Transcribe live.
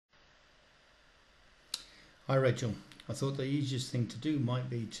Hi Rachel, I thought the easiest thing to do might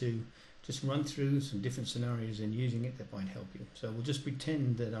be to just run through some different scenarios and using it that might help you. So we'll just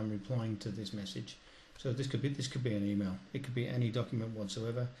pretend that I'm replying to this message. So this could be an email, it could be any document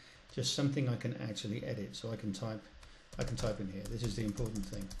whatsoever, just something I can actually edit. So I can type in here. This is the important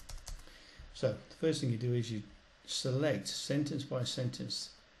thing. So the first thing you do is you select sentence by sentence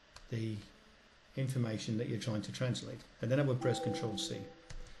the information that you're trying to translate, and then I would press Control C.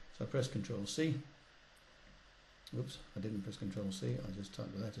 So I press Control C. Oops, I didn't press Control C, I just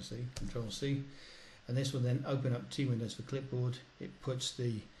typed the letter C, Control C, and this will then open up T windows for Clipboard. It puts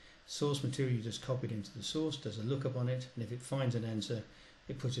the source material you just copied into the source, does a lookup on it, and if it finds an answer,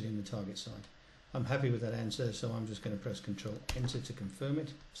 it puts it in the target side. I'm happy with that answer, so I'm just going to press Control Enter to confirm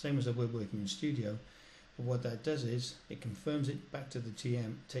it, same as I would working in Studio. But what that does is, it confirms it back to the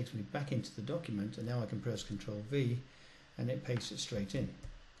TM, takes me back into the document, and now I can press Control V, and it pastes it straight in.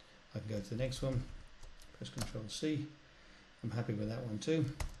 I can go to the next one, press Control C. I'm happy with that one too,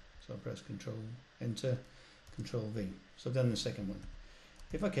 so I'll press Control Enter, Control V. So I've done the second one.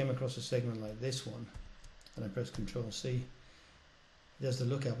 If I came across a segment like this one and I press Control C, it does the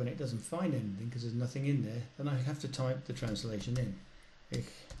lookup and it doesn't find anything because there's nothing in there, then I have to type the translation in. Ich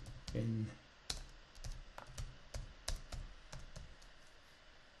bin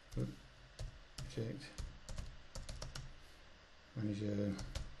Project Manager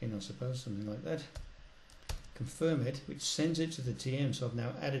in, I suppose, something like that. Confirm it, which sends it to the TM. So I've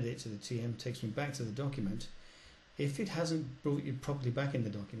now added it to the TM, takes me back to the document. If it hasn't brought you properly back in the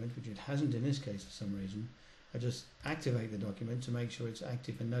document, which it hasn't in this case for some reason, I just activate the document to make sure it's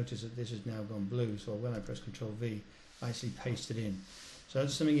active and notice that this has now gone blue. So when I press Control V, I actually paste it in. So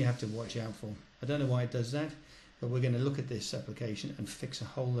that's something you have to watch out for. I don't know why it does that, but we're going to look at this application and fix a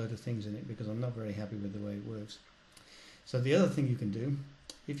whole load of things in it because I'm not very happy with the way it works. So the other thing you can do,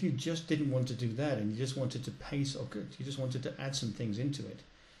 if you just didn't want to do that and you just wanted to paste, or you just wanted to add some things into it,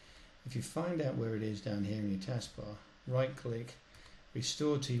 if you find out where it is down here in your taskbar, right click,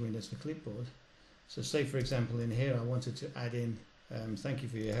 restore T windows to Clipboard. So say for example in here I wanted to add in thank you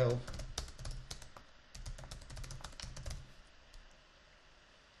for your help.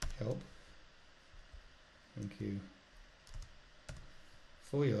 Thank you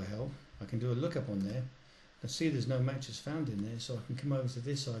for your help. I can do a lookup on there. I see there's no matches found in there, so I can come over to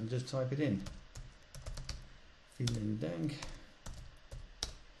this side and just type it in. Vielen Dank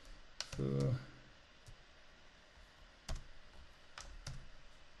für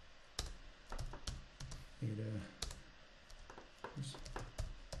Ihre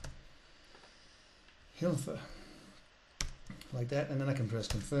Hilfe. Like that, and then I can press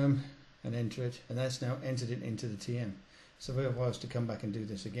confirm and enter it, and that's now entered it into the TM. So if I was to come back and do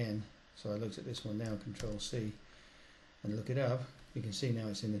this again, so I looked at this one now, Control C, and look it up, you can see now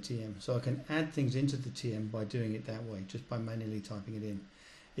it's in the TM. So I can add things into the TM by doing it that way, just by manually typing it in.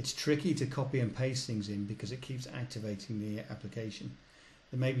 It's tricky to copy and paste things in because it keeps activating the application.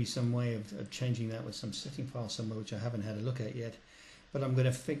 There may be some way of changing that with some setting file somewhere which I haven't had a look at yet, but I'm going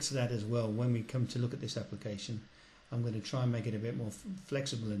to fix that as well when we come to look at this application. I'm going to try and make it a bit more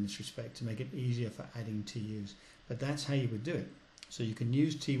flexible in this respect to make it easier for adding TUs. But that's how you would do it. So you can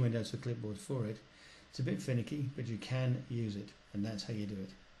use T windows for Clipboard for it. It's a bit finicky, but you can use it, and that's how you do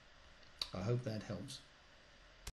it. I hope that helps.